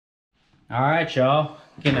All right, y'all.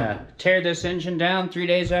 Gonna tear this engine down 3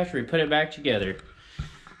 days after we put it back together.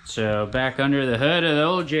 So back under the hood of the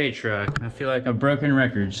old J truck. I feel like a broken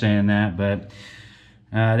record saying that, but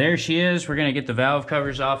there she is. We're gonna get the valve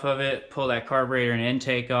covers off of it, pull that carburetor and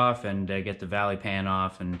intake off, and get the Valley Pan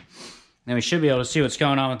off, and then we should be able to see what's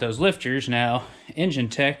going on with those lifters. Now, Engine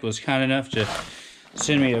Tech was kind enough to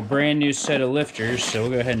send me a brand new set of lifters, so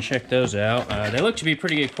we'll go ahead and check those out. They look to be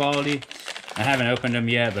pretty good quality. I haven't opened them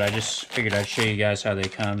yet, but I just figured I'd show you guys how they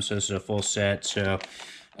come. So this is a full set. So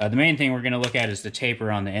the main thing we're going to look at is the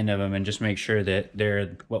taper on the end of them and just make sure that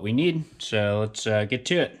they're what we need. So let's get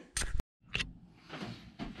to it.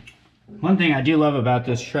 One thing I do love about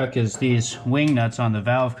this truck is these wing nuts on the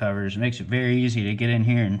valve covers. It makes it very easy to get in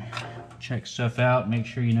here and check stuff out, make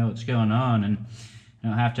sure you know what's going on, and you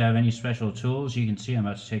don't have to have any special tools. You can see I'm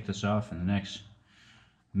about to take this off in the next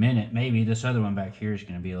minute. Maybe this other one back here is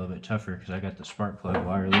going to be a little bit tougher because I got the spark plug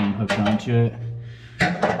wire loom hooked onto it.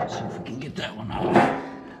 Let's see if we can get that one off.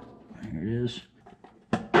 There it is.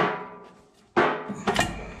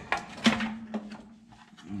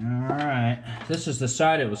 Alright, this is the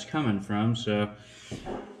side it was coming from, so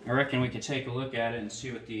I reckon we could take a look at it and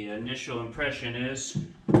see what the initial impression is.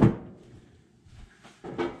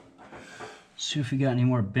 See if we got any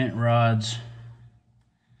more bent rods.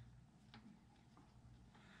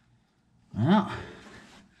 Well,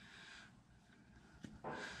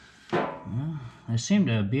 they seem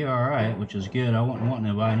to be alright, which is good. I wasn't wanting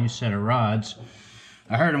to buy a new set of rods.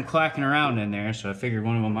 I heard them clacking around in there, so I figured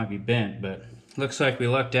one of them might be bent, but looks like we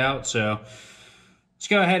lucked out. So let's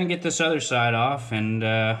go ahead and get this other side off, and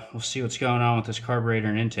we'll see what's going on with this carburetor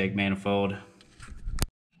and intake manifold.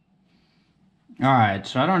 Alright,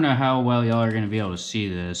 so I don't know how well y'all are going to be able to see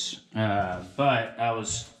this, but I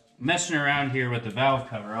was messing around here with the valve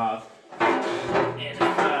cover off. And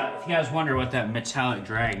if you guys wonder what that metallic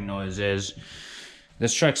drag noise is,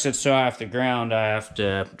 this truck sits so high off the ground, I have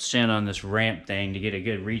to stand on this ramp thing to get a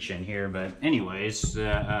good reach in here. But anyways,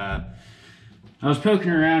 I was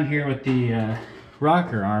poking around here with the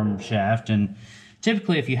rocker arm shaft, and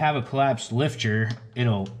typically if you have a collapsed lifter,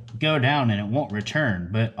 it'll go down and it won't return.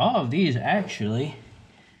 But all of these actually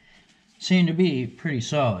seem to be pretty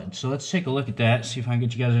solid. So let's take a look at that, see if I can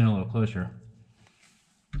get you guys in a little closer.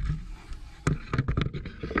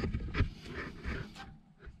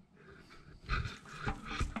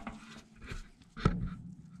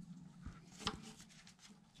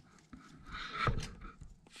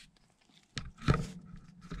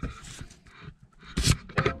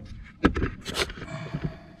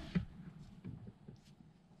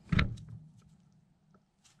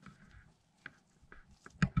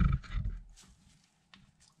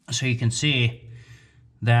 So you can see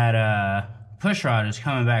that push rod is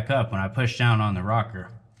coming back up when I push down on the rocker.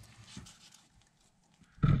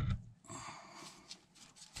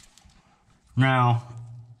 Now,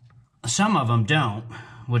 some of them don't,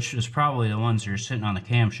 which is probably the ones that are sitting on the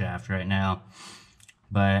camshaft right now.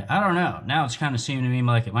 But I don't know. Now it's kind of seeming to me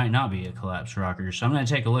like it might not be a collapsed rocker. So I'm going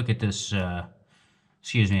to take a look at this, a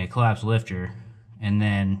collapsed lifter, and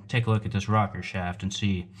then take a look at this rocker shaft and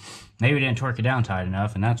see. Maybe we didn't torque it down tight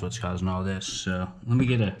enough, and that's what's causing all this. So let me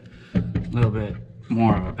get a little bit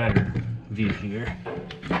more of a better view here.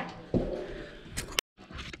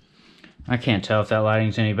 I can't tell if that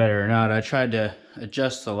lighting's any better or not. I tried to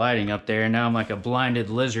adjust the lighting up there, and now I'm like a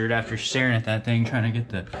blinded lizard after staring at that thing trying to get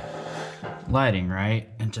the lighting right.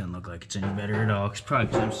 It doesn't look like it's any better at all. It's probably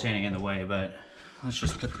because I'm standing in the way, but let's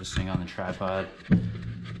just put this thing on the tripod.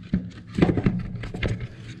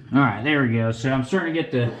 Alright, there we go. So I'm starting to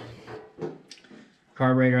get the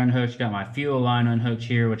carburetor unhooked. Got my fuel line unhooked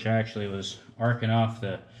here, which I actually was arcing off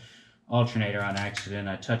the alternator on accident.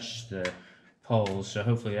 I touched the poles, so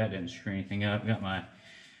hopefully that didn't screw anything up. Got my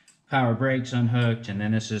power brakes unhooked, and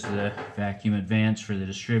then this is the vacuum advance for the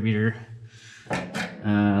distributor.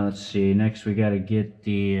 Let's see, next we got to get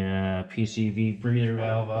the PCV breather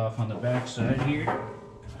valve off on the back side here.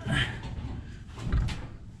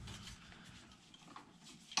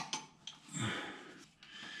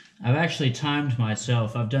 I've actually timed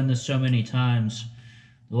myself. I've done this so many times.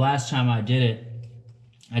 The last time I did it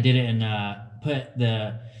and put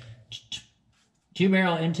the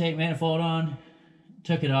two-barrel intake manifold on,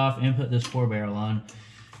 took it off, and put this 4-barrel on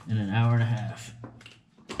in an hour and a half.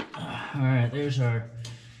 Alright, there's our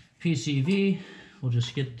PCV. We'll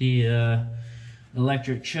just get the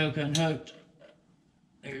electric choke unhooked.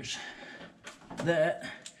 There's that.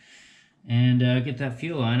 And get that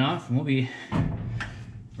fuel line off, and we'll be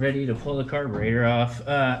ready to pull the carburetor off.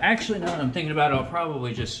 Actually, now that I'm thinking about it, I'll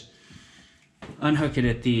probably just unhook it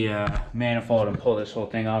at the manifold and pull this whole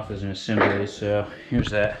thing off as an assembly. So here's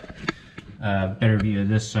that Better view of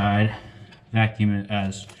this side.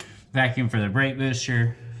 Vacuum for the brake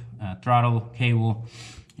booster, throttle cable,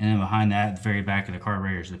 and then behind that, at the very back of the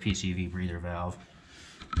carburetor, is the PCV breather valve.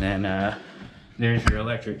 Then there's your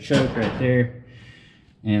electric choke right there,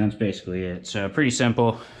 and that's basically it. So pretty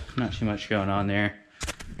simple, not too much going on there.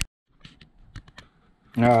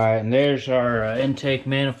 All right, and there's our intake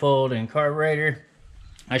manifold and carburetor.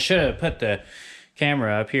 I should have put the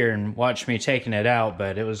camera up here and watched me taking it out,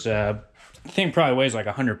 but it was, the thing probably weighs like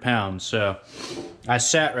 100 pounds. So I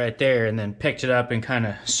sat right there and then picked it up and kind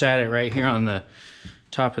of sat it right here on the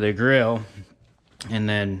top of the grill and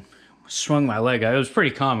then swung my leg out. It was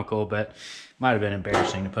pretty comical, but might have been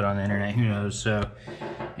embarrassing to put on the internet, who knows. So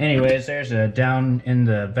anyways, there's a down in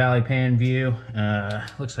the Valley Pan view.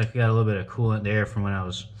 Looks like we got a little bit of coolant there from when I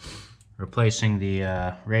was replacing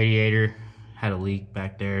the radiator. Had a leak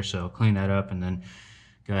back there, so clean that up and then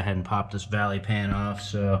go ahead and pop this Valley Pan off.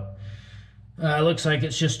 So looks like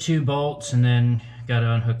it's just 2 bolts, and then got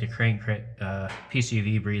to unhook the crank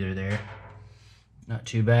PCV breather there. Not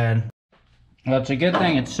too bad. Well, it's a good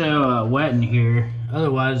thing it's so wet in here.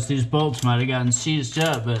 Otherwise, these bolts might have gotten seized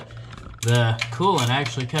up, but the coolant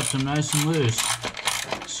actually kept them nice and loose.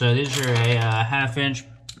 So these are a half inch,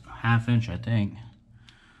 I think.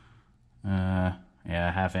 Yeah,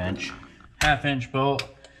 half inch bolt.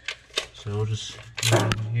 So we'll just go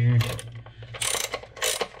in here,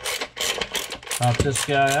 pop this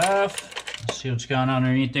guy off. Let's see what's going on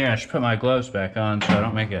underneath there. I should put my gloves back on so I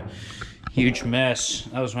don't make a huge mess.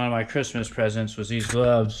 That was one of my Christmas presents, was these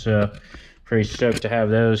gloves, so pretty stoked to have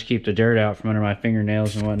those, keep the dirt out from under my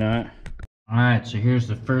fingernails and whatnot. Alright, so here's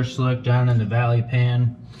the first look down in the Valley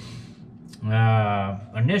Pan.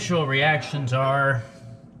 Initial reactions are,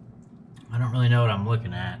 I don't really know what I'm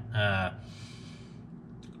looking at.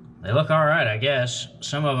 They look alright, I guess.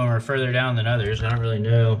 Some of them are further down than others. I don't really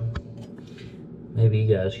know. Maybe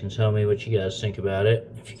you guys can tell me what you guys think about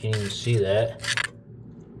it, if you can even see that.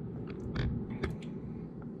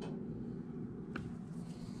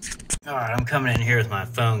 Alright, I'm coming in here with my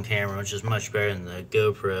phone camera, which is much better than the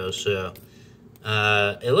GoPro, so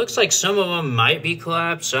it looks like some of them might be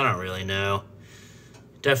collapsed. I don't really know.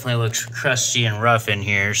 Definitely looks crusty and rough in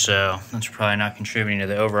here, so that's probably not contributing to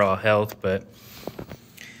the overall health, but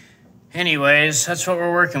anyways, that's what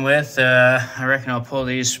we're working with. I reckon I'll pull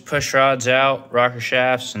these push rods out, rocker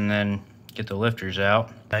shafts, and then get the lifters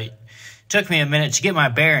out. It took me a minute to get my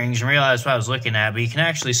bearings and realize what I was looking at, but you can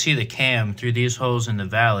actually see the cam through these holes in the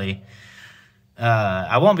valley.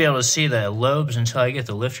 I won't be able to see the lobes until I get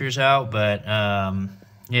the lifters out, but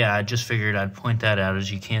yeah, I just figured I'd point that out,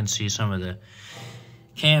 as you can see some of the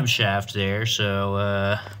camshaft there, so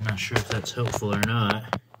I'm not sure if that's helpful or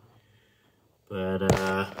not. But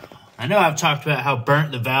I know I've talked about how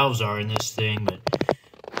burnt the valves are in this thing, but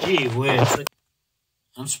gee whiz,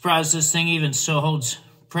 I'm surprised this thing even still holds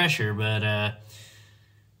pressure. But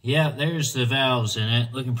yeah, there's the valves in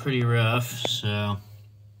it, looking pretty rough, so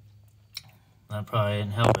that probably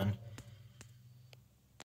ain't helping.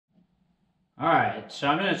 Alright, so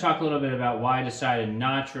I'm going to talk a little bit about why I decided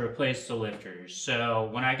not to replace the lifters. So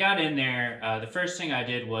when I got in there, the first thing I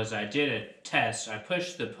did was I did a test. I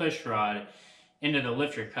pushed the push rod into the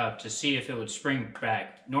lifter cup to see if it would spring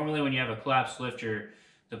back. Normally when you have a collapsed lifter,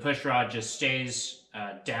 the push rod just stays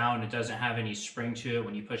down. It doesn't have any spring to it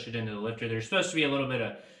when you push it into the lifter. There's supposed to be a little bit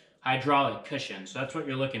of hydraulic cushion, so that's what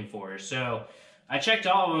you're looking for. So I checked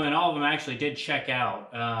all of them, and all of them actually did check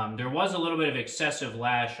out. There was a little bit of excessive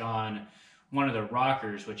lash on one of the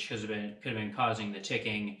rockers, which could have been causing the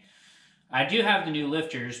ticking. I do have the new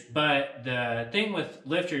lifters, but the thing with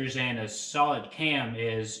lifters and a solid cam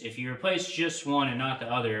is if you replace just one and not the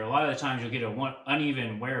other, a lot of the times you'll get an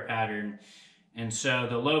uneven wear pattern, and so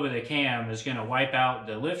the lobe of the cam is going to wipe out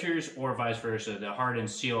the lifters, or vice versa. The hardened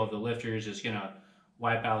steel of the lifters is going to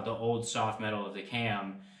wipe out the old soft metal of the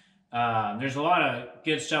cam. There's a lot of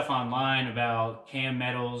good stuff online about cam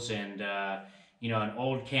metals, and you know, an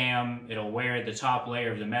old cam, it'll wear the top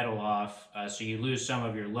layer of the metal off, so you lose some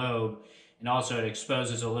of your lobe, and also it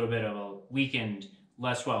exposes a little bit of a weakened,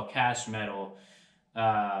 less well cast metal.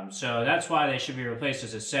 So that's why they should be replaced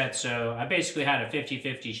as a set. So I basically had a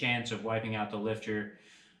 50-50 chance of wiping out the lifter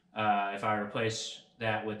if I replace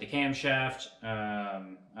that with the camshaft. I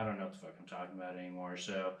don't know what the fuck I'm talking about anymore,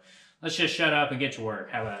 so let's just shut up and get to work.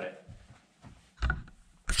 How about it?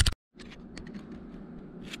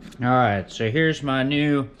 Alright, so here's my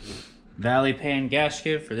new Valley Pan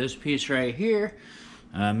gasket for this piece right here.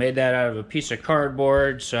 Made that out of a piece of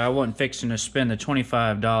cardboard, so I wasn't fixing to spend the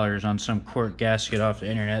 $25 on some cork gasket off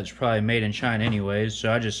the internet. It's probably made in China anyways,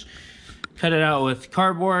 so I just cut it out with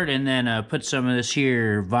cardboard and then put some of this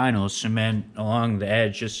here vinyl cement along the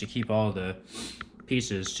edge just to keep all the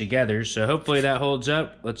pieces together. So hopefully that holds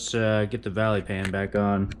up. Let's get the Valley Pan back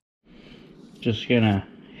on. Just gonna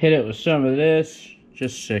hit it with some of this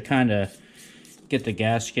just to kind of get the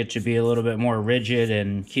gasket to be a little bit more rigid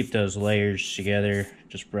and keep those layers together.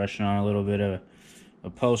 Just brushing on a little bit of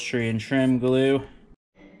upholstery and trim glue.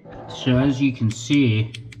 So as you can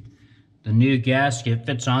see, the new gasket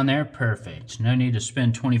fits on there perfect. No need to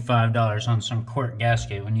spend $25 on some cork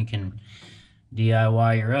gasket when you can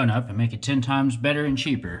DIY your own up and make it 10 times better and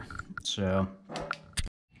cheaper. So,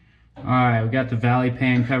 alright, we got the Valley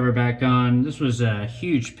Pan cover back on. This was a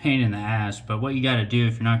huge pain in the ass, but what you got to do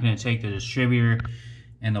if you're not going to take the distributor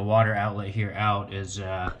and the water outlet here out is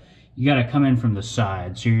you got to come in from the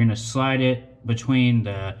side. So you're going to slide it between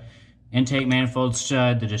the intake manifold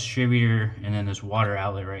stud, the distributor, and then this water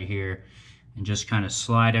outlet right here, and just kind of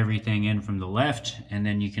slide everything in from the left, and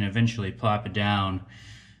then you can eventually plop it down.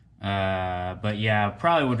 But yeah,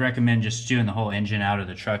 probably would recommend just doing the whole engine out of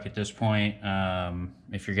the truck at this point,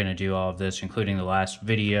 if you're going to do all of this, including the last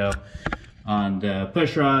video on the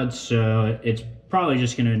push rods. So it's probably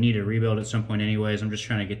just going to need a rebuild at some point anyways. I'm just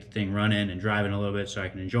trying to get the thing running and driving a little bit so I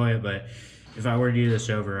can enjoy it. But if I were to do this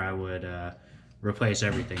over, I would replace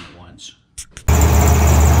everything at once.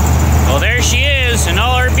 Well, there she is in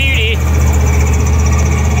all her beauty.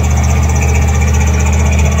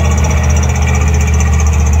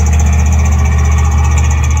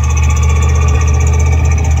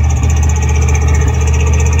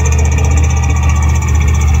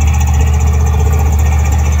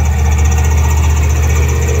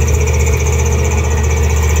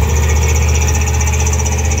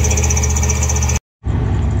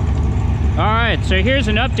 So here's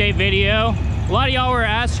an update video. A lot of y'all were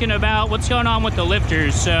asking about what's going on with the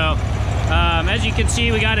lifters. So as you can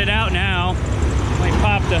see, we got it out now. Let me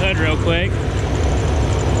pop the hood real quick.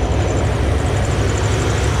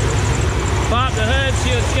 Pop the hood,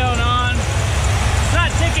 see what's going on. It's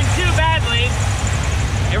not ticking too badly.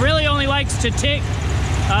 It really only likes to tick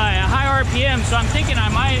at high RPM, so I'm thinking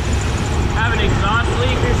I might have an exhaust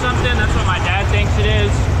leak or something. That's what my dad thinks it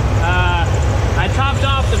is. I topped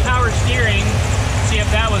off the power steering, see if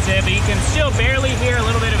that was it, but you can still barely hear a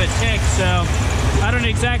little bit of a tick, so I don't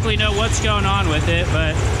exactly know what's going on with it.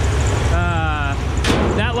 But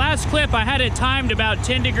that last clip, I had it timed about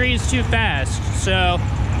 10 degrees too fast, so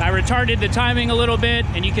I retarded the timing a little bit,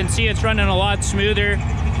 and you can see it's running a lot smoother.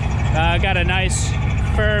 Got a nice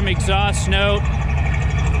firm exhaust note.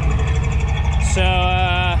 So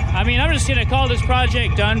I mean, I'm just gonna call this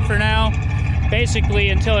project done for now, basically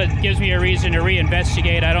until it gives me a reason to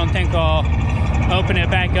reinvestigate. I don't think I'll open it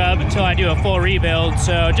back up until I do a full rebuild.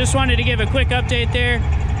 So just wanted to give a quick update there.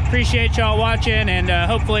 Appreciate y'all watching, and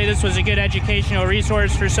hopefully this was a good educational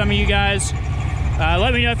resource for some of you guys.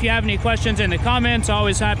 Let me know if you have any questions in the comments.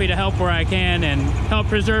 Always happy to help where I can and help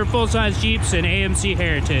preserve full-size Jeeps and AMC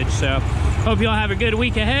heritage. So hope y'all have a good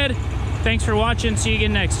week ahead. Thanks for watching. See you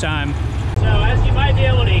again next time. So as you might be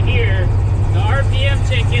able to hear, the RPM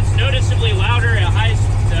tick gets noticeably louder at higher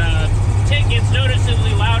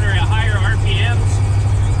RPMs.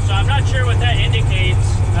 So I'm not sure what that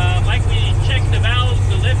indicates. Like we checked the valves,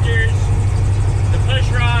 the lifters, the push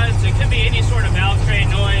rods. It could be any sort of valve train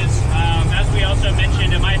noise. As we also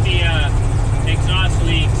mentioned, it might be an exhaust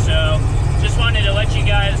leak. So just wanted to let you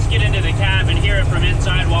guys get into the cab and hear it from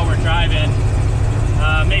inside while we're driving.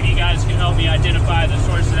 Maybe you guys can help me identify the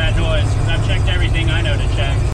source of that noise, because I've checked everything I know to check.